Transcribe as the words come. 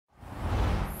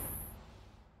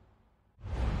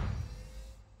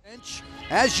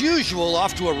As usual,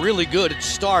 off to a really good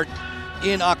start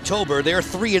in October. They're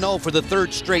 3-0 for the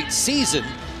third straight season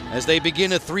as they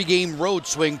begin a three-game road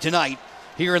swing tonight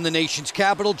here in the nation's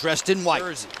capital, dressed in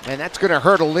white. And that's going to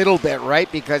hurt a little bit,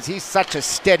 right? Because he's such a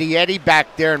steady Eddie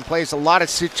back there and plays a lot of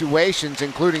situations,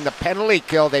 including the penalty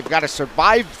kill. They've got to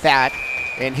survive that,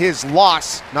 and his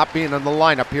loss not being in the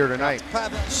lineup here tonight.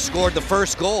 Scored the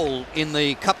first goal in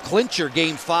the Cup clincher,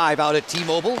 Game 5 out at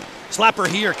T-Mobile. Slapper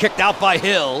here, kicked out by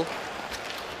Hill.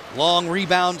 Long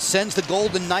rebound sends the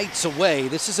Golden Knights away.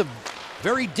 This is a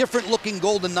very different looking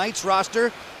Golden Knights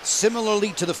roster,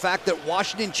 similarly to the fact that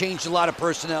Washington changed a lot of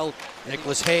personnel.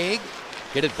 Nicholas Hague,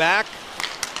 get it back.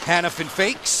 Hanifin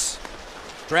fakes,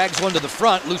 drags one to the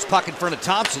front, loose puck in front of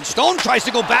Thompson. Stone tries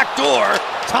to go back door.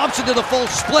 Thompson to the full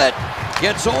split,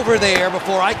 gets over there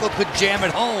before Eichel could jam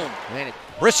it home.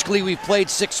 Briskly, we've played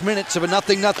 6 minutes of a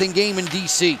 0-0 game in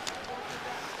DC.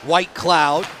 White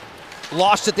Cloud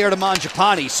lost it there to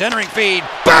Mangiapane. Centering feed.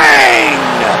 Bang!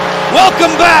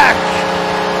 Welcome back,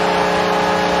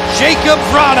 Jacob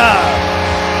Vrana.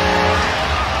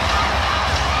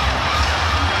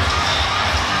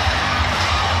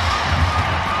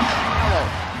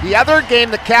 The other game,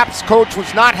 the Caps coach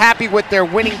was not happy with their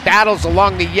winning battles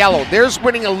along the yellow. There's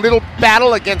winning a little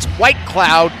battle against White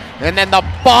Cloud, and then the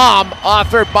bomb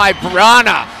offered by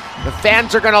Vrana. The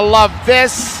fans are going to love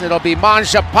this. It'll be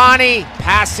Mangiapane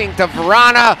passing to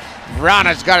Vrana.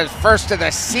 Vrana's got his first of the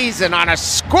season on a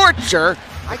scorcher.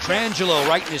 Pietrangelo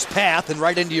right in his path and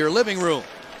right into your living room.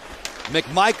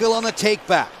 McMichael on the take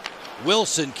back.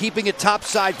 Wilson keeping it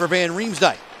topside for Van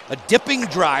Riemsdyk. A dipping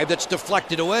drive that's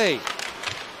deflected away.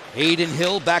 Adin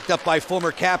Hill backed up by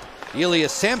former Cap Ilya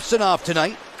Samsonov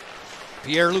tonight.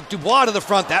 Pierre-Luc Dubois to the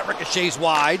front. That ricochets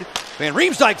wide. Van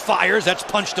Riemsdyk fires. That's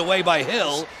punched away by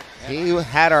Hill. He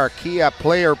had our Kia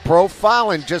player profile,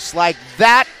 and just like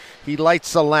that, he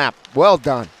lights the lamp. Well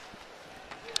done.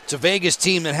 It's a Vegas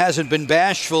team that hasn't been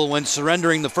bashful when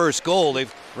surrendering the first goal.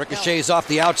 They've ricochets off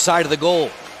the outside of the goal.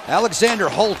 Alexander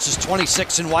Holtz is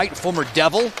 26 in white, former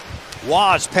Devil.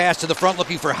 Waz pass to the front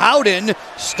looking for Howden.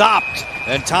 Stopped,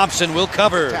 and Thompson will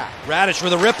cover. Radish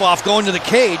with a rip-off going to the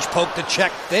cage. Poked the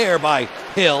check there by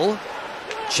Hill.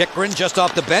 Chychrun just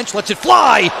off the bench, lets it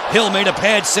fly. Hill made a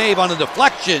pad save on the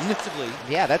deflection.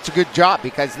 Yeah, that's a good job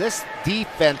because this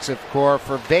defensive core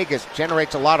for Vegas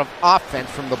generates a lot of offense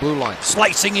from the blue line.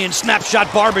 Slicing in, snapshot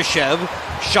Barbashev.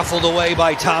 Shuffled away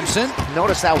by Thompson.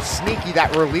 Notice how sneaky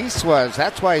that release was.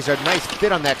 That's why he's a nice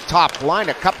fit on that top line.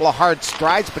 A couple of hard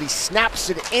strides, but he snaps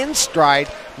it in stride,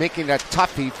 making a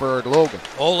toughie for Logan.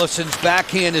 Olafson's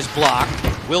backhand is blocked.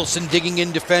 Wilson digging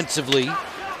in defensively.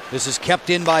 This is kept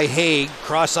in by Hague.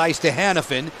 Cross ice to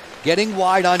Hanifin. Getting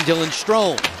wide on Dylan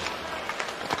Strome.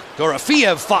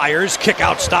 Dorofeev fires. Kick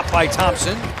out stopped by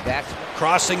Thompson.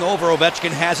 Crossing over.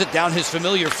 Ovechkin has it down his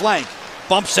familiar flank.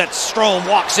 Bumps at Strome.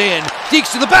 Walks in.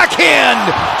 Deeks to the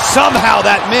backhand. Somehow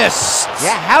that missed.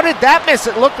 Yeah, how did that miss?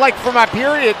 It looked like from up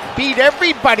here it beat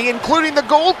everybody, including the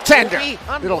goaltender.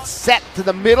 Little set to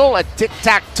the middle. A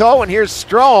tic-tac-toe. And here's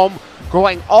Strome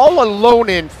going all alone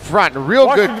in front.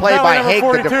 Real good play by Hague,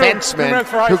 the defenseman,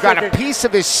 who got a piece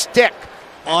of his stick.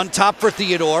 On top for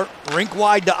Theodore. Rink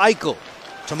wide to Eichel.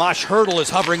 Tomas Hertl is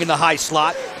hovering in the high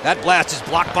slot. That blast is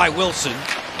blocked by Wilson.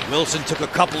 Wilson took a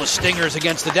couple of stingers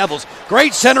against the Devils.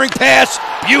 Great centering pass.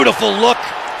 Beautiful look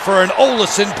for an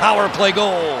Olafson power play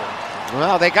goal.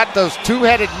 Well, they got those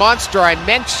two-headed monster I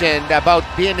mentioned about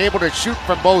being able to shoot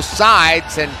from both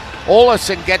sides, and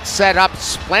Olafson gets set up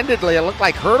splendidly. It looked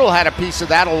like Hertl had a piece of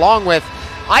that along with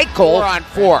Eichel.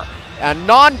 4-on-4. A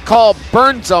non-call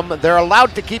burns them. They're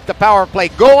allowed to keep the power play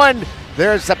going.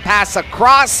 There's a pass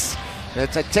across.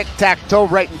 It's a tic-tac-toe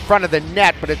right in front of the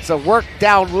net, but it's a work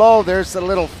down low. There's a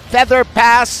little feather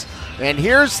pass, and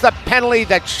here's the penalty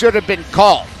that should have been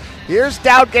called. Here's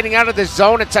Dowd getting out of the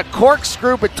zone. It's a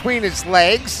corkscrew between his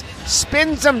legs.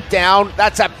 Spins him down.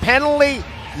 That's a penalty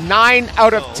 9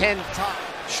 out of 10 times.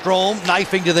 Strome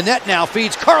knifing to the net now,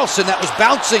 feeds Carlson. That was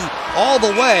bouncing all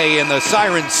the way, and the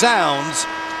siren sounds,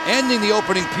 ending the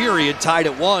opening period tied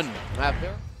at 1.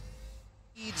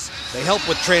 They help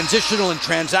with transitional and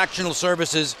transactional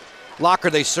services. Locker,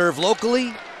 they serve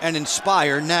locally and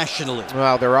inspire nationally.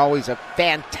 Well, they're always a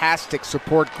fantastic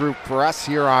support group for us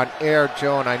here on air,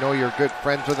 Joe, and I know you're good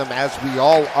friends with them, as we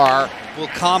all are. We'll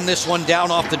calm this one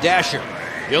down off the dasher.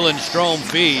 Dylan Strome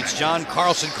feeds. John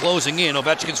Carlson closing in.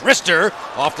 Ovechkin's wrister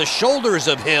off the shoulders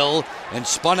of Hill and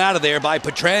spun out of there by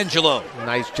Pietrangelo.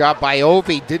 Nice job by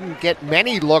Ovi. Didn't get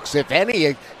many looks, if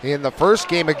any, in the first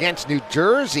game against New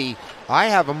Jersey. I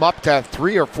have him up to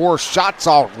 3 or 4 shots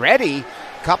already.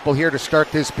 Couple here to start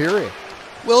this period.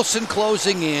 Wilson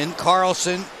closing in.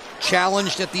 Carlson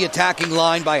challenged at the attacking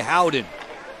line by Howden.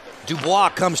 Dubois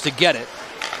comes to get it.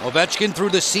 Ovechkin through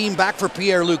the seam, back for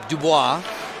Pierre-Luc Dubois.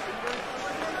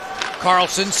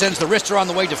 Carlson sends the wrister on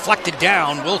the way, deflected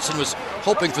down. Wilson was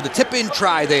hoping for the tip-in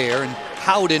try there, and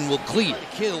Howden will clear.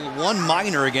 Kill one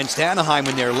minor against Anaheim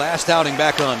in their last outing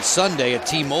back on Sunday at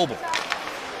T-Mobile.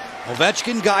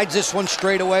 Ovechkin guides this one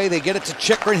straight away. They get it to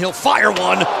Chychrun. He'll fire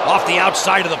one off the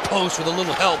outside of the post with a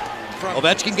little help.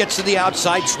 Ovechkin gets to the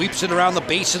outside, sweeps it around the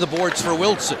base of the boards for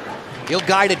Wilson. He'll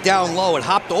guide it down low. It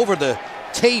hopped over the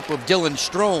tape of Dylan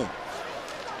Strome.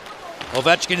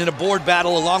 Ovechkin in a board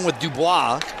battle along with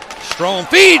Dubois. Strome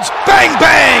feeds, bang,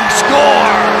 bang,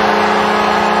 score!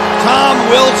 Tom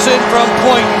Wilson from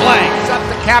point blank. It's up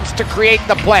the Caps to create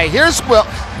the play. Here's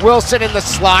Wilson in the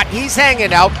slot. He's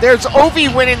hanging out. There's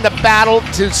Ovi winning the battle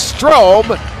to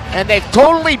Strome, and they've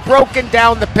totally broken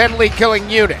down the penalty-killing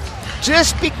unit.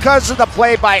 Just because of the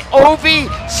play by Ovi,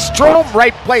 Strome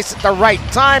right place at the right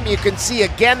time. You can see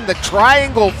again the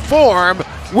triangle form.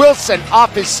 Wilson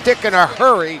off his stick in a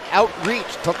hurry.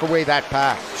 Outreach took away that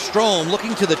pass. Strome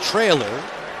looking to the trailer.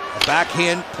 A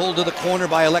backhand pulled to the corner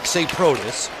by Aliaksei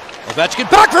Protas. Ovechkin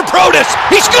back for Protas.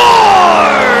 He scores!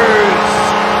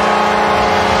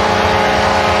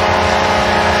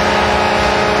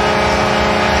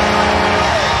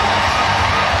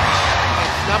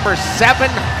 It's number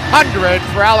 700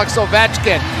 for Alex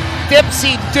Ovechkin.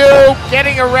 Dipsy-do,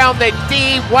 getting around the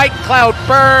D, white cloud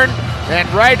burn, and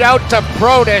right out to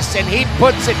Protas, and he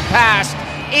puts it past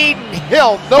Aiden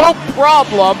Hill, no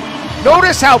problem.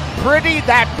 Notice how pretty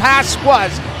that pass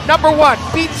was. Number one,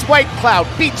 beats White Cloud,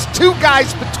 beats two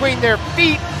guys between their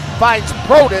feet, finds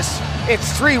Protas.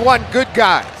 It's 3-1, good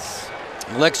guys.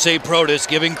 Aliaksei Protas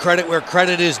giving credit where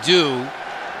credit is due.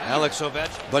 Alex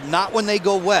Ovechkin, but not when they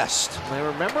go west. I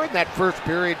remember in that first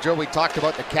period, Joe, we talked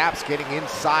about the Caps getting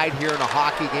inside here in a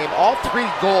hockey game. All 3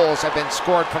 goals have been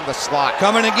scored from the slot.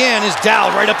 Coming again is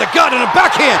Dowd right up the gut and a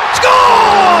backhand.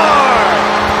 Score!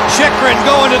 Chychrun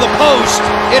going to the post.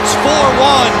 It's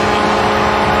 4-1.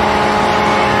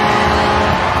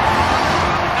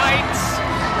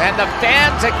 And the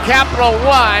fans at Capital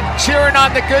One cheering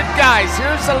on the good guys.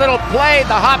 Here's a little play,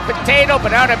 the hot potato,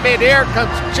 but out of midair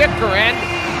comes Chychrun.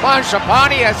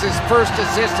 Mangiapane has his first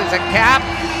assist as a Cap.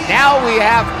 Now we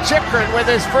have Chychrun with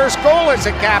his first goal as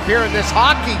a Cap here in this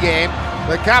hockey game.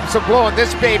 The Caps are blowing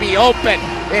this baby open.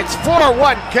 It's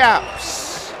 4-1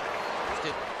 Caps.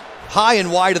 High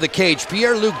and wide of the cage,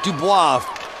 Pierre-Luc Dubois.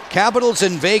 Capitals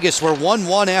and Vegas were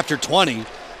 1-1 after 20.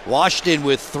 Washington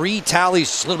with 3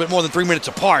 tallies, a little bit more than 3 minutes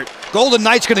apart. Golden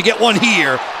Knights going to get one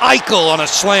here. Eichel on a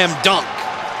slam dunk.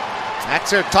 That's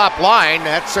their top line.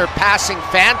 That's their passing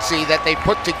fancy that they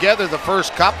put together the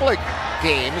first couple of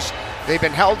games. They've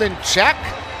been held in check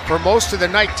for most of the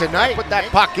night tonight. Put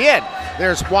that puck in.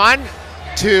 There's 1,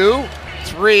 2,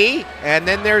 3, and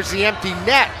then there's the empty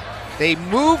net. They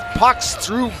move pucks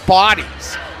through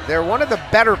bodies. They're one of the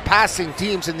better passing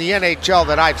teams in the NHL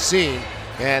that I've seen.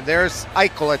 And there's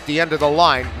Eichel at the end of the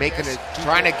line, making it,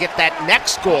 trying to get that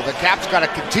next goal. The Caps got to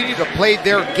continue to play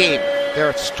their game.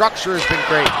 Their structure has been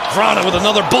great. Vrana with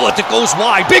another bullet that goes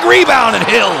wide. Big rebound, and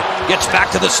Hill gets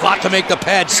back to the slot to make the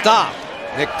pad stop.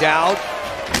 Nick Dowd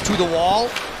to the wall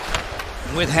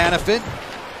with Hannafin.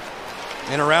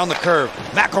 And around the curve,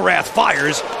 McElrath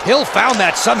fires. Hill found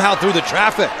that somehow through the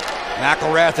traffic.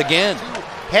 McElrath again.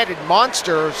 Headed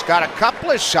Monster's got a couple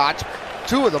of shots.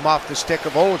 2 of them off the stick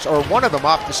of Olsen, or 1 of them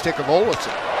off the stick of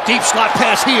Olsen. Deep slot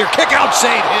pass here, kick out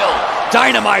St. Hill.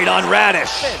 Dynamite on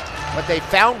Radish. But they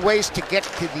found ways to get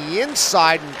to the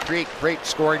inside and create great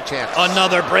scoring chances.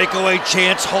 Another breakaway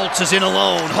chance, Holtz is in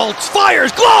alone. Holtz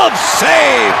fires, glove,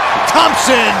 save,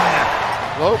 Thompson.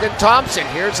 Logan Thompson,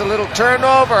 here's a little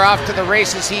turnover, off to the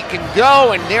races he can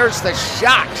go, and there's the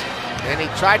shot. And he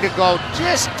tried to go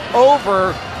just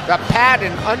over the pad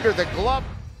and under the glove.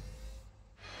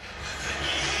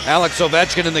 Alex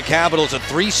Ovechkin and the Capitals, a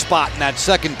 3 spot in that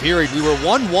second period. We were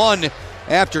 1-1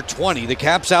 after 20. The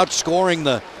Caps outscoring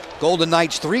the Golden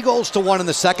Knights 3-1 in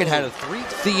the second. Had a 3.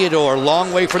 Theodore,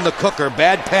 long way from the cooker.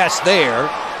 Bad pass there.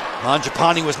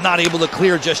 Mangiapane was not able to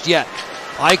clear just yet.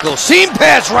 Eichel, seam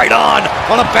pass right on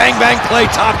a bang-bang play,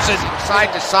 Thompson.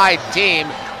 Side-to-side team.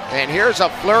 And here's a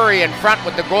flurry in front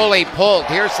with the goalie pulled.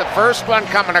 Here's the first one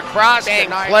coming across. Bang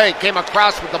play, came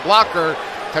across with the blocker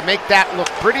to make that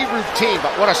look pretty routine,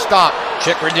 but what a stop.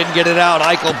 Chychrun didn't get it out.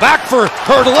 Eichel back for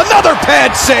Hurdle. Another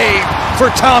pad save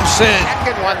for Thompson.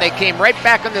 Second one, they came right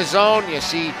back in the zone. You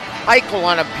see Eichel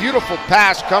on a beautiful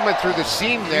pass coming through the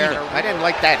seam there. I didn't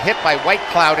like that hit by White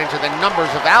Cloud into the numbers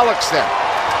of Alex there.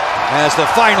 As the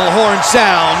final horn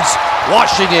sounds,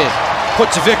 Washington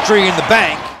puts a victory in the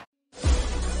bank.